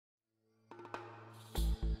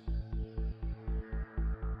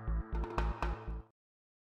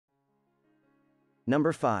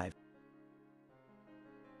Number 5.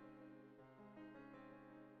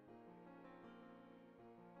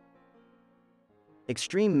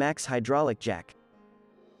 Extreme Max Hydraulic Jack.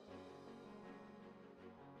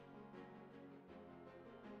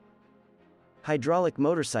 Hydraulic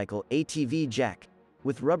motorcycle ATV jack.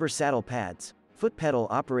 With rubber saddle pads, foot pedal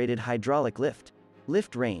operated hydraulic lift.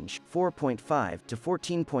 Lift range 4.5 to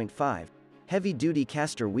 14.5. Heavy duty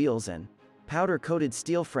caster wheels and powder coated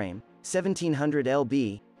steel frame, 1700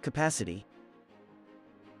 lb, capacity.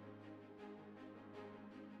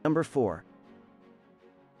 Number 4.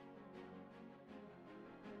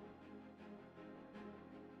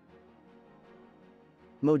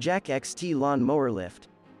 Mojack XT Lawn Mower Lift.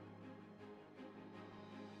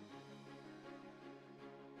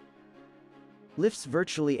 Lifts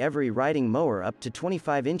virtually every riding mower up to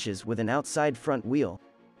 25 inches with an outside front wheel.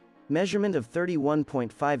 Measurement of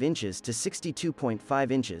 31.5 inches to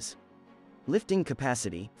 62.5 inches. Lifting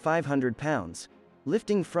capacity, 500 pounds.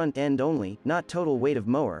 Lifting front end only, not total weight of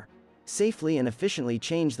mower. Safely and efficiently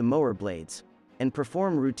change the mower blades. And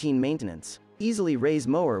perform routine maintenance. Easily raise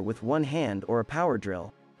mower with one hand or a power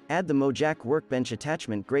drill. Add the Mojack workbench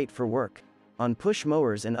attachment, great for work on push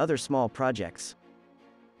mowers and other small projects.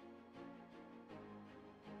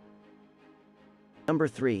 Number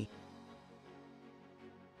 3.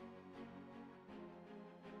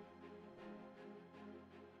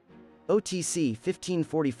 OTC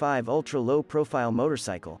 1545 Ultra Low Profile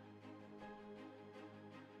Motorcycle.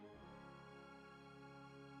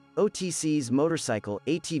 OTC's motorcycle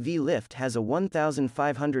ATV lift has a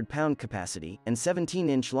 1,500 pound capacity and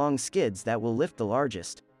 17-inch long skids that will lift the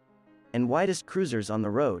largest and widest cruisers on the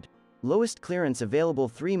road. Lowest clearance available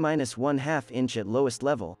 3-1/2 inch at lowest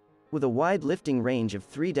level, with a wide lifting range of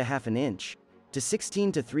 3.5 inch to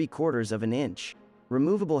 16 3/4 inch.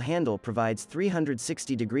 Removable handle provides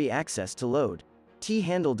 360-degree access to load.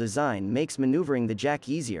 T-handle design makes maneuvering the jack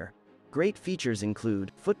easier. Great features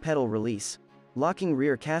include foot pedal release, locking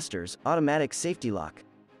rear casters, automatic safety lock,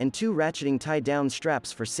 and 2 ratcheting tie-down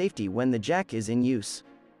straps for safety when the jack is in use.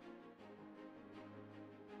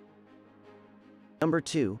 Number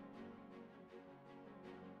 2.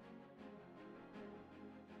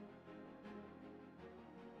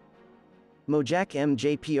 Mojack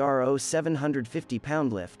MJPRO 750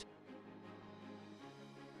 pound lift.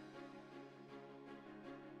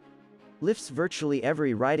 Lifts virtually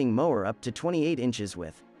every riding mower up to 28 inches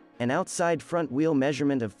with an outside front wheel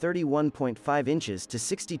measurement of 31.5 inches to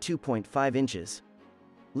 62.5 inches.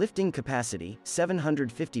 Lifting capacity,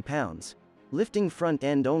 750 pounds. Lifting front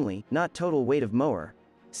end only, not total weight of mower.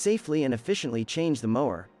 Safely and efficiently change the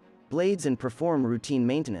mower blades and perform routine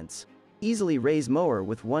maintenance. Easily raise mower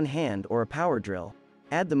with one hand or a power drill.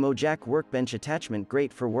 Add the Mojack workbench attachment,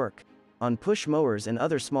 great for work on push mowers and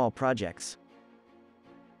other small projects.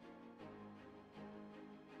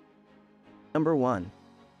 Number 1.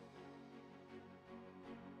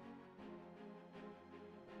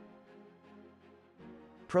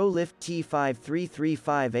 Pro Lift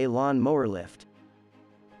T5335A Lawn Mower Lift.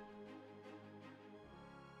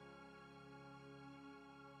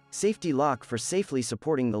 Safety lock for safely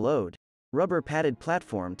supporting the load. Rubber padded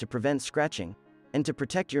platform to prevent scratching and to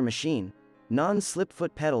protect your machine. Non-slip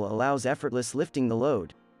foot pedal allows effortless lifting the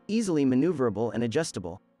load. Easily maneuverable and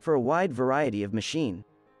adjustable for a wide variety of machine.